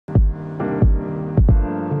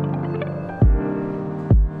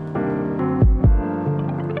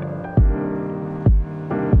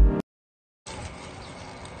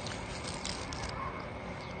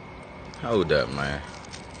Hold up, man.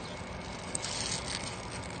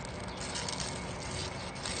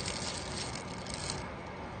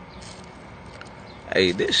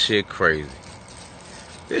 Hey, this shit crazy.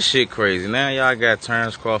 This shit crazy. Now y'all got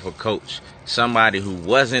Terence Crawford coach, somebody who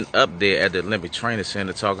wasn't up there at the Olympic Training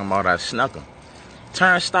Center talking about I snuck him.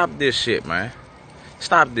 Terence, stop this shit, man.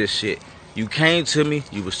 Stop this shit. You came to me,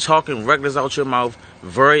 you was talking reckless out your mouth,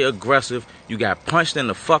 very aggressive. You got punched in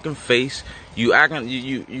the fucking face. You acting,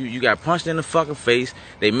 you got punched in the fucking face.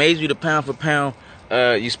 They made you the pound for pound.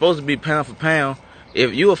 You supposed to be pound for pound.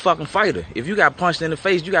 If you a fucking fighter, if you got punched in the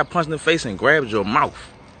face, you got punched in the face and grabbed your mouth.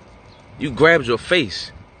 You grabbed your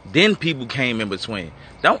face. Then people came in between.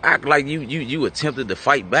 Don't act like you attempted to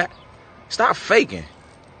fight back. Stop faking.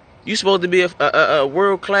 You supposed to be a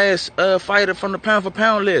world-class fighter from the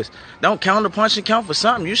pound-for-pound list. Don't counter punch and count for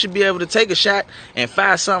something. You should be able to take a shot and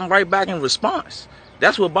fire something right back in response.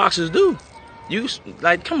 That's what boxers do. You,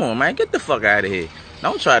 like, come on, man. Get the fuck out of here.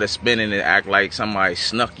 Don't try to spin it and act like somebody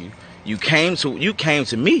snuck you. You came to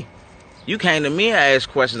me. You came to me and asked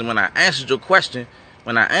questions. When I answered your question,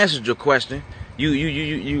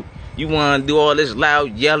 you want to do all this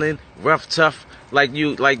loud yelling, rough, tough, like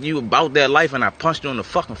you about that life, and I punched you in the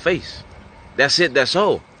fucking face. That's it. That's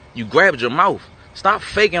all. You grabbed your mouth. Stop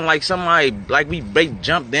faking like somebody, like we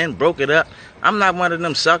jumped in, broke it up. I'm not one of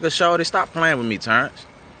them suckers, shorty. Stop playing with me, Terence.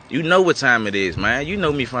 You know what time it is, man. You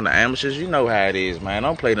know me from the amateurs. You know how it is, man.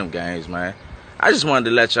 Don't play them games, man. I just wanted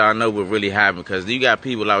to let y'all know what really happened, because you got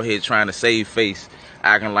people out here trying to save face,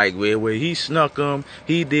 acting like, well, he snuck him,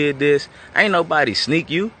 he did this. Ain't nobody sneak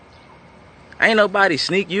you. Ain't nobody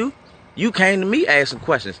sneak you. You came to me asking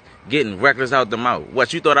questions, getting reckless out the mouth.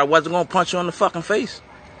 What, you thought I wasn't going to punch you in the fucking face?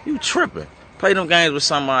 You tripping. Play them games with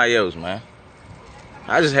somebody else, man.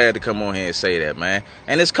 I just had to come on here and say that, man.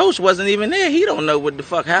 And his coach wasn't even there. He don't know what the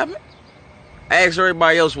fuck happened. Ask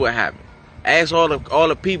everybody else what happened. Ask all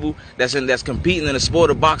the people that's competing in the sport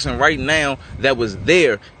of boxing right now that was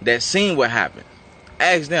there, that seen what happened.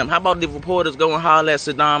 Ask them. How about the reporters go and holler at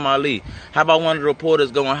Saddam Ali? How about one of the reporters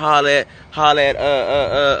go and holler at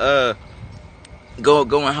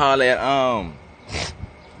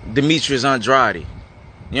Demetrius Andrade?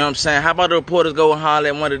 You know what I'm saying? How about the reporters go and holler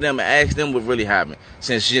at one of them and ask them what really happened?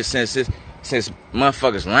 Since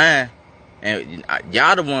motherfuckers lying and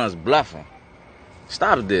y'all the ones bluffing.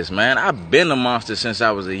 Stop this, man. I've been a monster since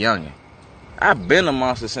I was a youngin'. I've been a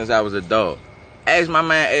monster since I was a dog. Ask my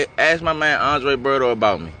man Andre Berto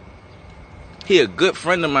about me. He a good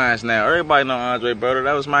friend of mine now. Everybody know Andre Berto.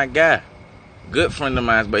 That was my guy. Good friend of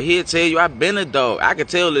mine. But he'll tell you I've been a dog. I could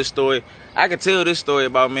tell this story. I could tell this story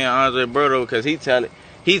about me and Andre Berto because he tell it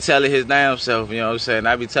his damn self, you know what I'm saying?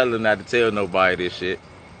 I be telling him not to tell nobody this shit.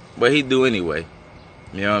 But he do anyway.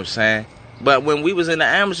 You know what I'm saying? But when we was in the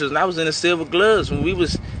amateurs and I was in the silver gloves, when we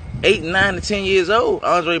was 8, 9, and 10 years old,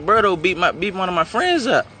 Andre Berto beat one of my friends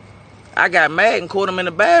up. I got mad and caught him in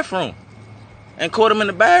the bathroom. And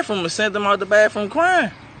sent him out the bathroom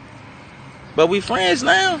crying. But we friends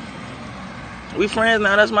now.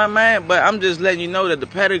 That's my man. But I'm just letting you know that the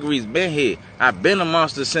pedigree's been here. I've been a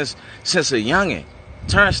monster since a youngin'.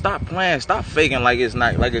 Terence, stop playing. Stop faking like it's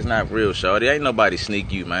not real, shorty. Ain't nobody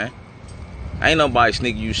sneak you, man. Ain't nobody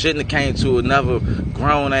sneak you. You shouldn't have came to another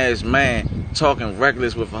grown-ass man talking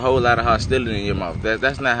reckless with a whole lot of hostility in your mouth.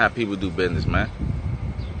 That's not how people do business, man.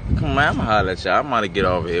 Come on, man. I'm going to holler at y'all. I'm going to get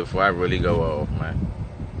over here before I really go off, man.